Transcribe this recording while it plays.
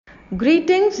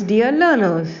Greetings, dear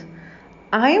learners.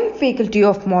 I am Faculty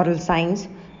of Moral Science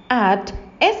at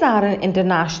SRN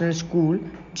International School,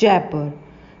 Jaipur.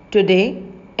 Today,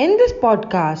 in this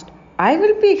podcast, I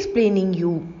will be explaining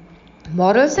you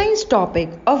moral science topic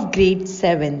of grade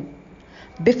 7.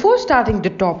 Before starting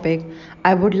the topic,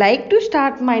 I would like to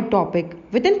start my topic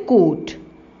with a quote.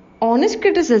 Honest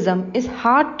criticism is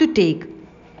hard to take,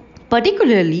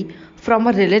 particularly from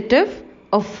a relative,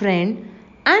 a friend,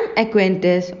 an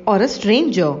acquaintance, or a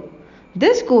stranger.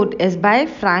 This quote is by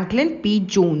Franklin P.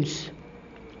 Jones.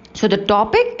 So, the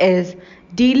topic is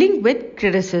dealing with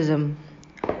criticism.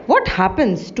 What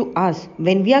happens to us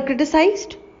when we are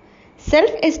criticized?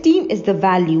 Self esteem is the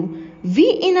value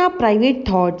we in our private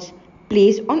thoughts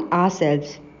place on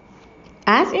ourselves.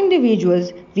 As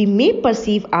individuals, we may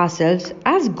perceive ourselves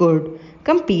as good,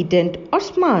 competent, or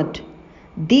smart.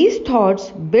 These thoughts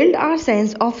build our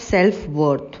sense of self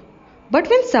worth. But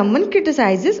when someone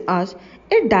criticizes us,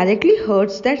 it directly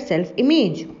hurts that self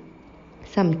image.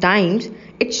 Sometimes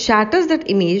it shatters that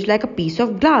image like a piece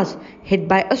of glass hit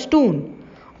by a stone.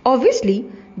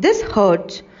 Obviously, this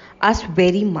hurts us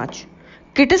very much.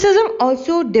 Criticism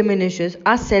also diminishes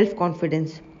our self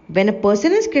confidence. When a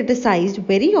person is criticized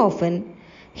very often,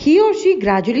 he or she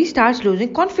gradually starts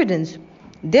losing confidence.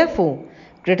 Therefore,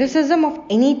 criticism of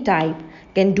any type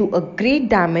can do a great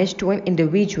damage to an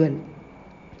individual.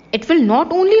 It will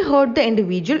not only hurt the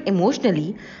individual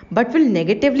emotionally but will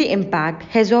negatively impact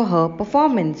his or her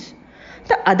performance.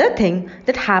 The other thing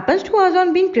that happens to us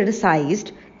on being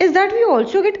criticized is that we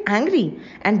also get angry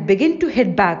and begin to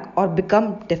hit back or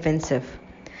become defensive.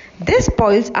 This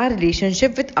spoils our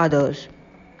relationship with others.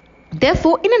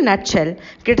 Therefore, in a nutshell,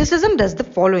 criticism does the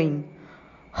following: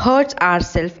 hurts our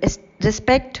self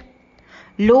respect,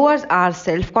 lowers our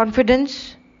self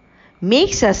confidence,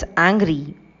 makes us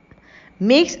angry,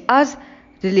 makes us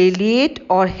retaliate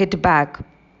or hit back,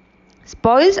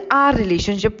 spoils our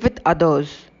relationship with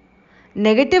others,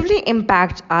 negatively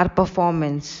impacts our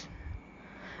performance.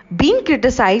 Being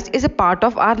criticized is a part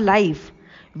of our life.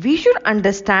 We should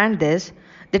understand this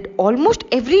that almost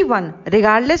everyone,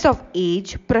 regardless of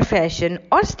age, profession,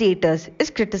 or status, is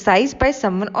criticized by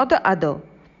someone or the other.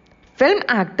 Film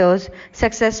actors,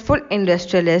 successful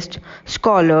industrialists,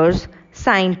 scholars,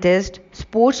 scientists,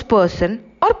 sportspersons,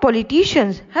 or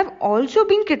politicians have also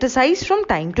been criticized from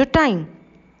time to time.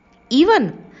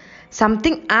 Even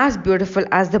something as beautiful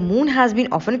as the moon has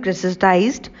been often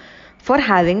criticized for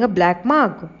having a black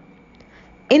mark.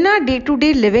 In our day to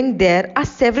day living, there are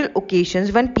several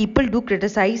occasions when people do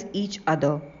criticize each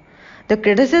other. The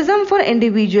criticism for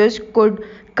individuals could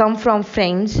come from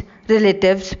friends,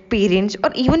 relatives, parents,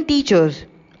 or even teachers.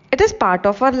 It is part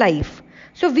of our life.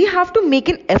 So we have to make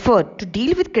an effort to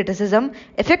deal with criticism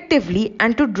effectively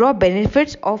and to draw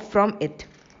benefits from it.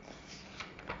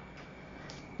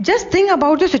 Just think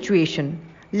about the situation.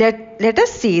 Let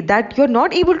us say that you're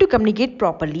not able to communicate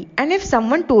properly, and if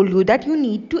someone told you that you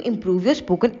need to improve your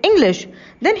spoken English,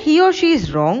 then he or she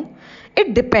is wrong.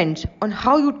 It depends on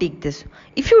how you take this.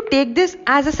 If you take this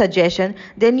as a suggestion,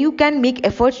 then you can make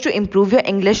efforts to improve your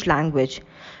English language,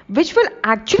 which will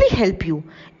actually help you.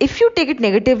 If you take it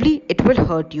negatively, it will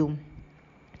hurt you.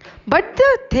 But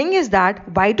the thing is that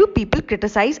why do people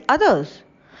criticize others?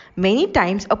 Many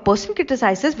times a person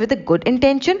criticizes with a good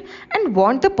intention and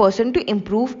want the person to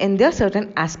improve in their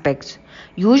certain aspects.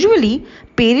 Usually,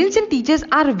 parents and teachers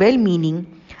are well meaning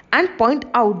and point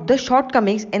out the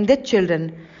shortcomings in their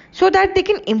children so that they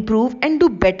can improve and do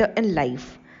better in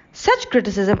life. Such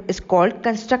criticism is called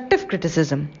constructive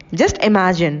criticism. Just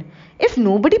imagine if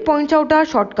nobody points out our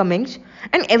shortcomings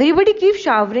and everybody keeps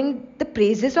showering the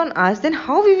praises on us, then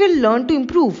how we will learn to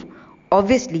improve?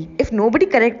 Obviously, if nobody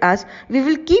corrects us, we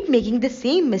will keep making the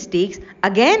same mistakes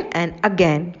again and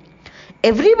again.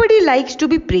 Everybody likes to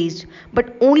be praised,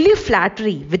 but only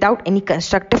flattery without any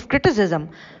constructive criticism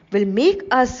will make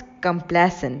us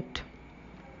complacent.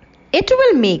 It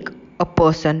will make a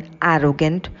person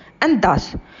arrogant, and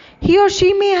thus he or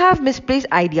she may have misplaced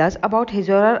ideas about his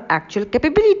or her actual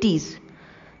capabilities.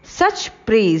 Such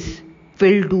praise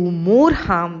will do more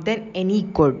harm than any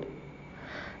good.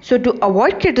 So, to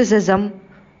avoid criticism,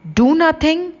 do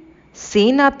nothing,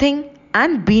 say nothing,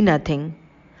 and be nothing.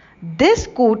 This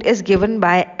quote is given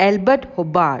by Albert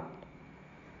Hubbard.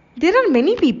 There are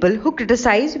many people who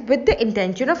criticize with the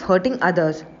intention of hurting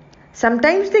others.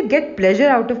 Sometimes they get pleasure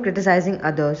out of criticizing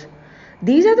others.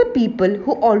 These are the people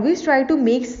who always try to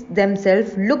make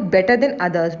themselves look better than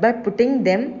others by putting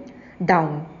them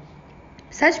down.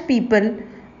 Such people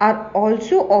are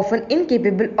also often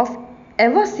incapable of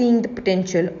ever seeing the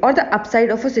potential or the upside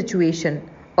of a situation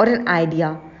or an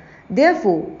idea.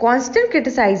 Therefore, constant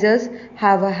criticizers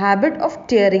have a habit of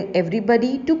tearing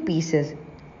everybody to pieces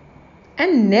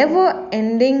and never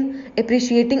ending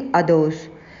appreciating others.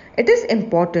 It is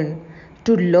important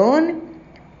to learn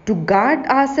to guard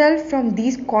ourselves from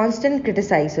these constant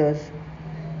criticizers.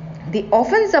 They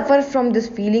often suffer from this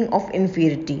feeling of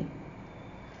inferiority.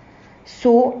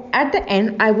 So, at the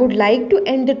end, I would like to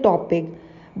end the topic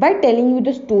by telling you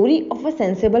the story of a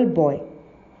sensible boy.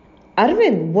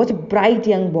 Arvind was a bright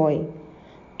young boy.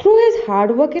 Through his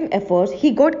hard work and efforts,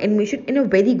 he got admission in a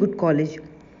very good college.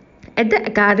 At the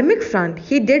academic front,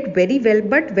 he did very well,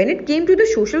 but when it came to the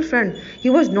social front, he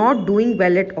was not doing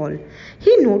well at all.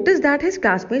 He noticed that his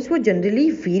classmates were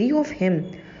generally weary of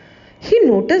him. He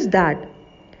noticed that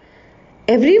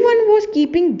everyone was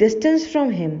keeping distance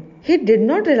from him. He did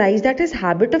not realize that his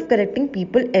habit of correcting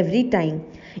people every time,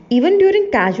 even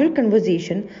during casual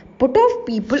conversation, put off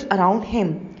people around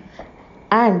him.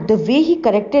 And the way he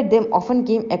corrected them often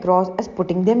came across as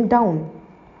putting them down.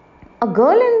 A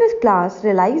girl in this class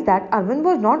realized that Arvind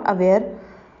was not aware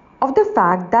of the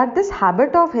fact that this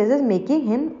habit of his is making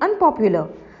him unpopular.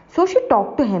 So she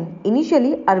talked to him.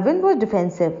 Initially, Arvind was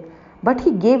defensive, but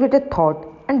he gave it a thought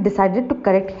and decided to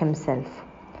correct himself.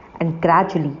 And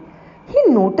gradually, he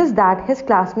noticed that his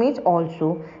classmates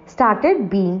also started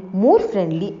being more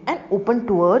friendly and open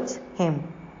towards him.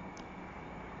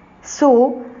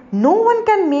 So, no one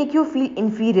can make you feel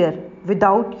inferior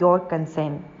without your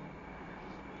consent.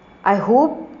 I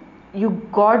hope you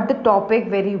got the topic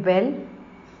very well.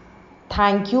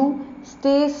 Thank you.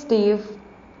 Stay safe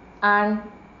and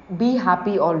be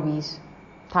happy always.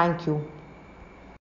 Thank you.